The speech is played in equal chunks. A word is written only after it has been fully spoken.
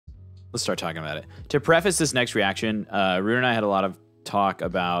let's start talking about it. To preface this next reaction, Rune and I had a lot of talk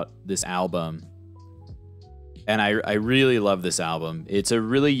about this album, and I really love this album. It's a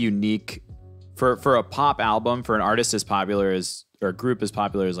really unique, for a pop album, for an artist as popular as, or a group as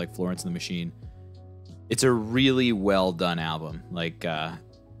popular as like Florence and the Machine. It's a really well done album. Like,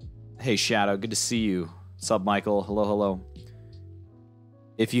 hey Shadow, good to see you. What's up, Michael? Hello, hello.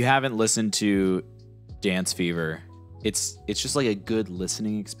 If you haven't listened to Dance Fever, it's just like a good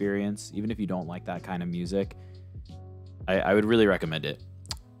listening experience, even if you don't like that kind of music. I would really recommend it.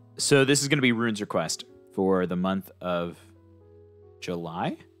 So this is going to be Rune's request for the month of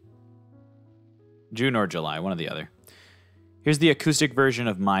July? June or July, one or the other. Here's the acoustic version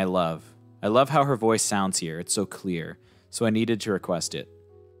of My Love. I love how her voice sounds here. It's so clear. So I needed to request it.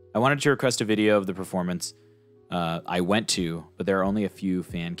 I wanted to request a video of the performance I went to, but there are only a few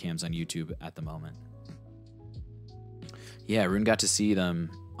fan cams on YouTube at the moment. Yeah, Rune got to see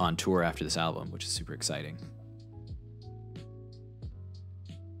them on tour after this album, which is super exciting.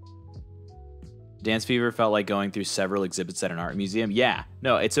 Dance Fever felt like going through several exhibits at an art museum. Yeah,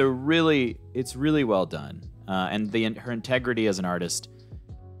 no, it's really well done. And her integrity as an artist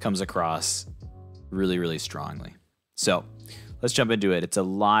comes across really, really strongly. So let's jump into it. It's a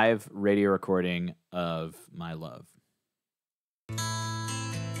live radio recording of My Love.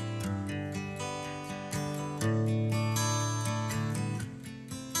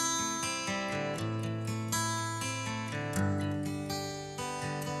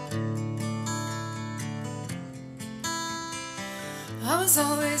 I was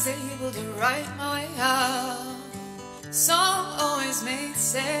always able to write my out. Song always made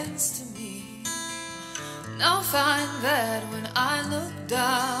sense to me. Now find that when I look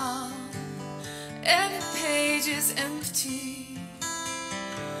down, every page is empty.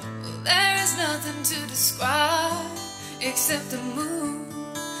 Well, there is nothing to describe except the moon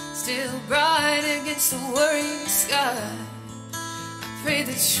still bright against the worrying sky. I pray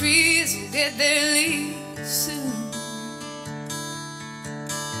the trees will get their leaves soon.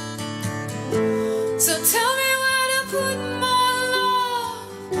 So tell me where to put my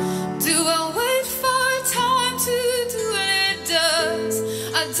love. Do I wait for time to do what it does?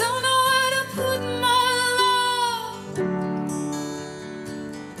 I don't know where to put my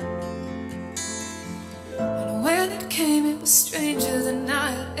love. And when it came, it was stranger than I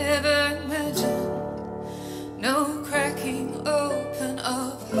had ever imagined. No cracking open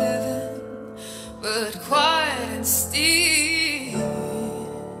of heaven, but quiet and still.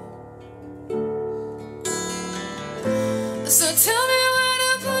 So tell me where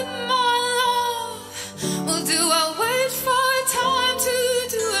to put my love. Well, do I wait for time to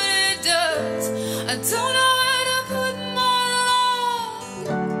do what it does? I don't know where to put my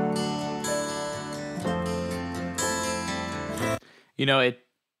love. You know,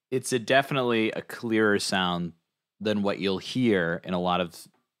 it's definitely a clearer sound than what you'll hear in a lot of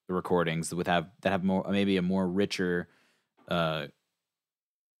the recordings that have more, maybe a more richer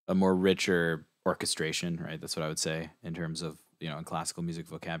orchestration, right? That's what I would say in terms of, in classical music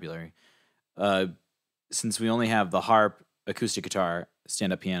vocabulary. Since we only have the harp, acoustic guitar,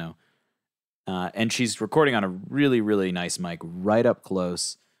 stand-up piano, and she's recording on a really, really nice mic right up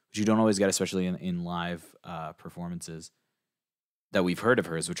close, which you don't always get, especially in live performances that we've heard of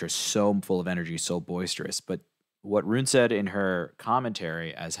hers, which are so full of energy, so boisterous. But what Rune said in her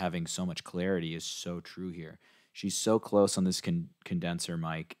commentary as having so much clarity is so true here. She's so close on this condenser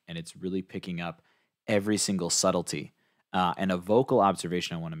mic, and it's really picking up every single subtlety. And a vocal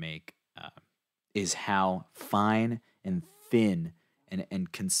observation I want to make is how fine and thin and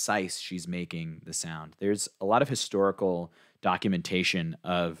concise she's making the sound. There's a lot of historical documentation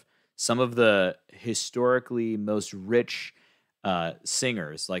of some of the historically most rich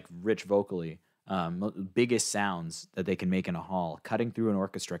singers, like rich vocally, biggest sounds that they can make in a hall, cutting through an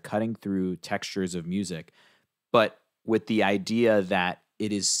orchestra, cutting through textures of music, but with the idea that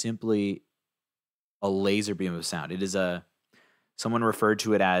it is simply a laser beam of sound. It is someone referred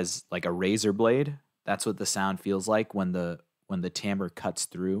to it as like a razor blade. That's what the sound feels like when the timbre cuts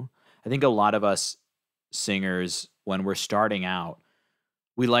through. I think a lot of us singers, when we're starting out,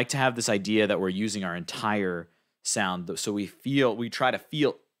 we like to have this idea that we're using our entire sound, so we try to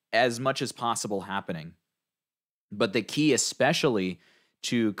feel as much as possible happening. But the key, especially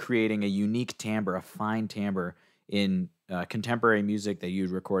to creating a unique timbre, a fine timbre in contemporary music that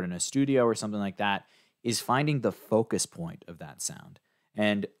you'd record in a studio or something like that, is finding the focus point of that sound.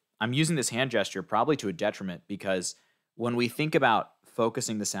 And I'm using this hand gesture probably to a detriment, because when we think about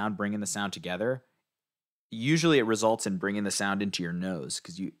focusing the sound, bringing the sound together, usually it results in bringing the sound into your nose,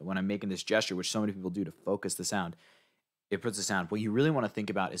 because when I'm making this gesture, which so many people do to focus the sound, it puts the sound. What you really want to think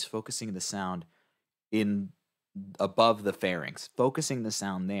about is focusing the sound in above the pharynx, focusing the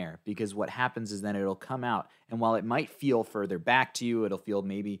sound there, because what happens is then it'll come out, and while it might feel further back to you, it'll feel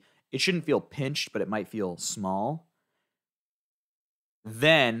maybe, it shouldn't feel pinched, but it might feel small.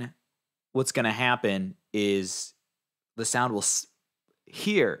 Then what's going to happen is the sound will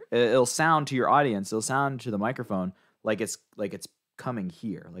it'll sound to your audience, it'll sound to the microphone like it's coming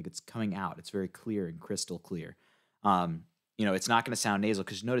here, like it's coming out. It's very clear and crystal clear. It's not going to sound nasal,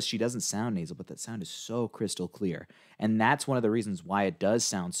 because notice she doesn't sound nasal, but that sound is so crystal clear. And that's one of the reasons why it does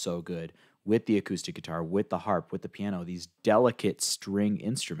sound so good with the acoustic guitar, with the harp, with the piano, these delicate string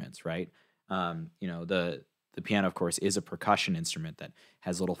instruments, right? The piano, of course, is a percussion instrument that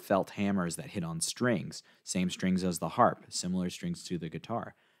has little felt hammers that hit on strings, same strings as the harp, similar strings to the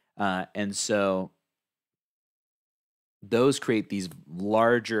guitar. And so those create these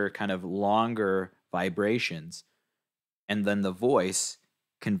larger, kind of longer vibrations. And then the voice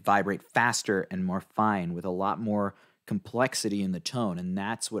can vibrate faster and more fine with a lot more complexity in the tone. And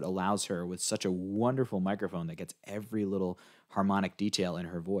that's what allows her, with such a wonderful microphone that gets every little harmonic detail in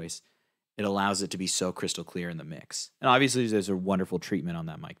her voice, it allows it to be so crystal clear in the mix. And obviously there's a wonderful treatment on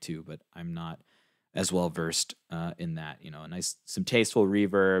that mic too, but I'm not as well versed in that. Some tasteful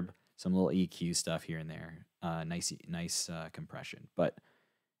reverb, some little EQ stuff here and there, nice compression. But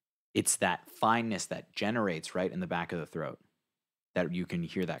it's that fineness that generates right in the back of the throat that you can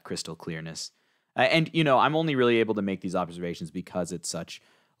hear that crystal clearness. I'm only really able to make these observations because it's such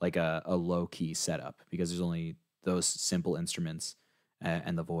like a low key setup, because there's only those simple instruments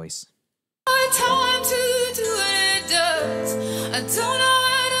and the voice. Time to do what it does. I don't know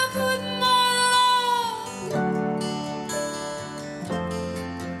where to put my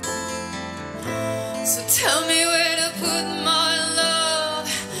love. So tell me where to put my love.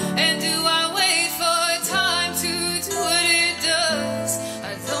 And do I wait for time to do what it does?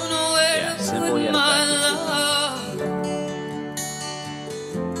 I don't know where to put my love.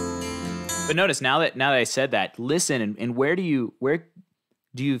 But notice now that I said that, listen, and where do you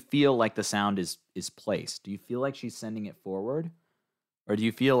feel like the sound is placed? Do you feel like she's sending it forward? Or do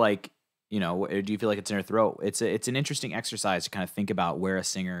you feel like, it's in her throat? It's an interesting exercise to kind of think about where a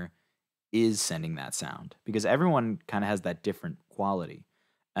singer is sending that sound, because everyone kind of has that different quality.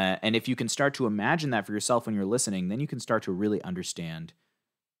 And if you can start to imagine that for yourself when you're listening, then you can start to really understand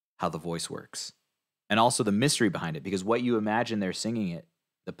how the voice works. And also the mystery behind it, because what you imagine they're singing it,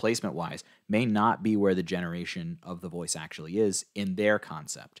 the placement wise, may not be where the generation of the voice actually is in their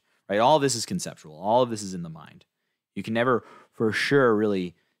concept, right? All of this is conceptual. All of this is in the mind. You can never for sure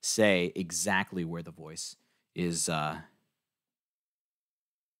really say exactly where the voice is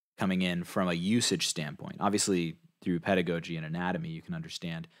coming in from a usage standpoint. Obviously, through pedagogy and anatomy, you can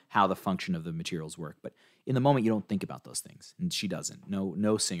understand how the function of the materials work. But in the moment, you don't think about those things. And she doesn't.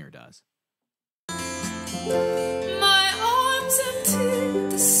 No singer does. My arms empty,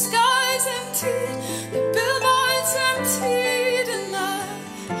 the sky's empty, the billboard's empty tonight.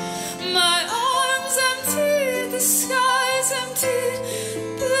 My arms empty, the sky's empty,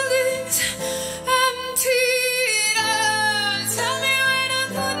 buildings emptied out. Tell me where to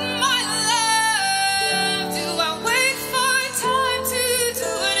put my love. Do I wait for time to do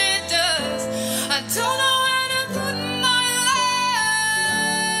what it does? I don't know where to put my love.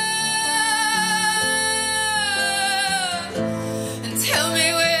 And tell me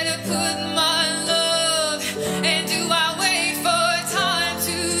where to put my love. And do I wait for time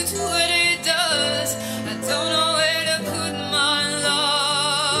to do what it does? I don't know where to put my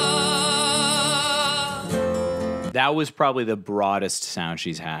love. That was probably the broadest sound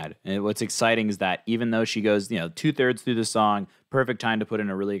she's had. And what's exciting is that even though she goes, 2/3 through the song, perfect time to put in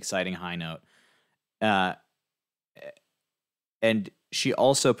a really exciting high note. And she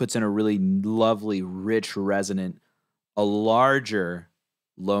also puts in a really lovely, rich, resonant, a larger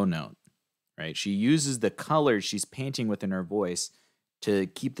low note, right? She uses the colors she's painting within her voice to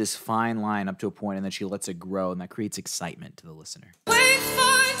keep this fine line up to a point, and then she lets it grow, and that creates excitement to the listener. Wait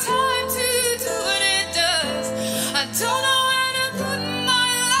for time to do what it does. I don't know where to put my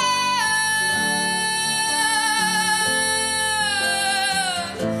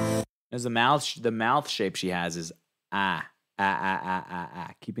love. As the mouth shape she has is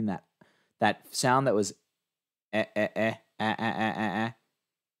keeping that sound that was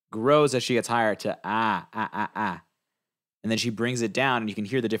grows as she gets higher to and then she brings it down, and you can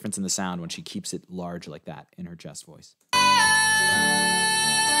hear the difference in the sound when she keeps it large like that in her chest voice.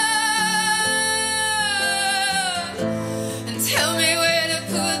 And tell me where to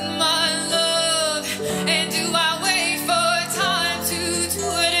put my love. And do I wait for time to do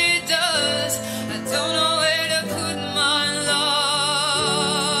what it does? I don't know where to put my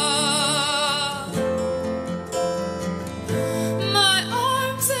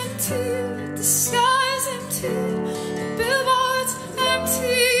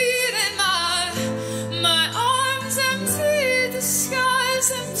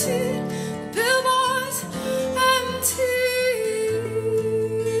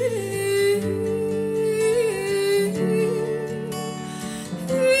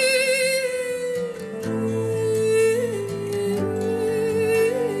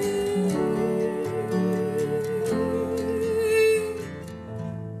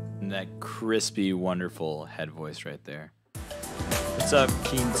crispy, wonderful head voice right there. What's up,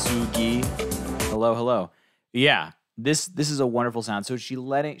 Kintsugi? Hello, hello. Yeah, this is a wonderful sound. So she's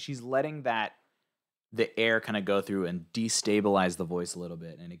letting that the air kind of go through and destabilize the voice a little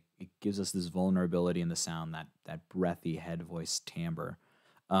bit, and it gives us this vulnerability in the sound, that breathy head voice timbre.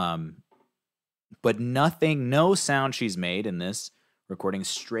 But no sound she's made in this recording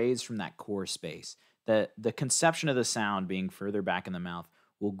strays from that core space. The conception of the sound being further back in the mouth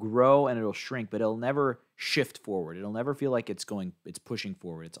will grow and it'll shrink, but it'll never shift forward. It'll never feel like it's pushing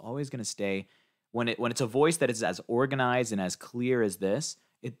forward. It's always going to stay. When it's a voice that is as organized and as clear as this,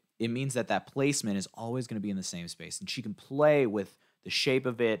 it means that placement is always going to be in the same space, and she can play with the shape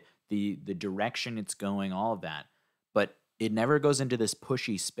of it, the direction it's going, all of that. But it never goes into this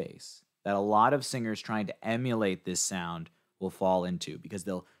pushy space that a lot of singers trying to emulate this sound will fall into, because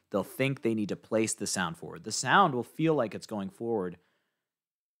they'll think they need to place the sound forward. The sound will feel like it's going forward,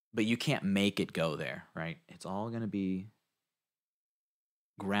 but you can't make it go there, right? It's all going to be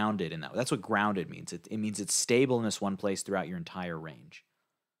grounded in that. That's what grounded means. It means it's stable in this one place throughout your entire range,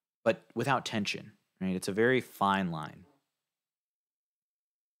 but without tension, right? It's a very fine line.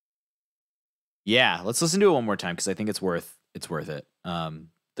 Yeah, let's listen to it one more time because I think it's worth it.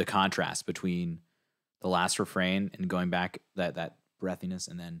 The contrast between the last refrain and going back, that breathiness,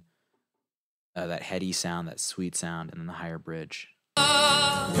 and then that heady sound, that sweet sound, and then the higher bridge. My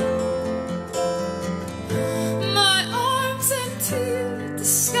arms empty, the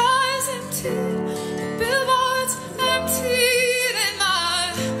sky's empty, the billboards empty, and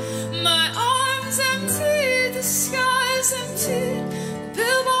my arms empty, the sky's empty, the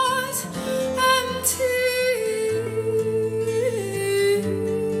billboards empty.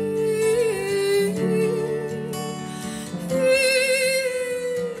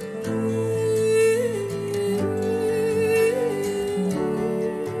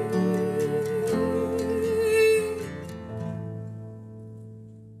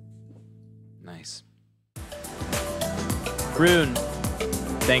 Nice. Rune,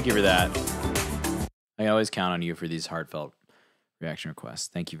 thank you for that. I always count on you for these heartfelt reaction requests.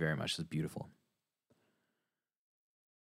 Thank you very much. This is beautiful.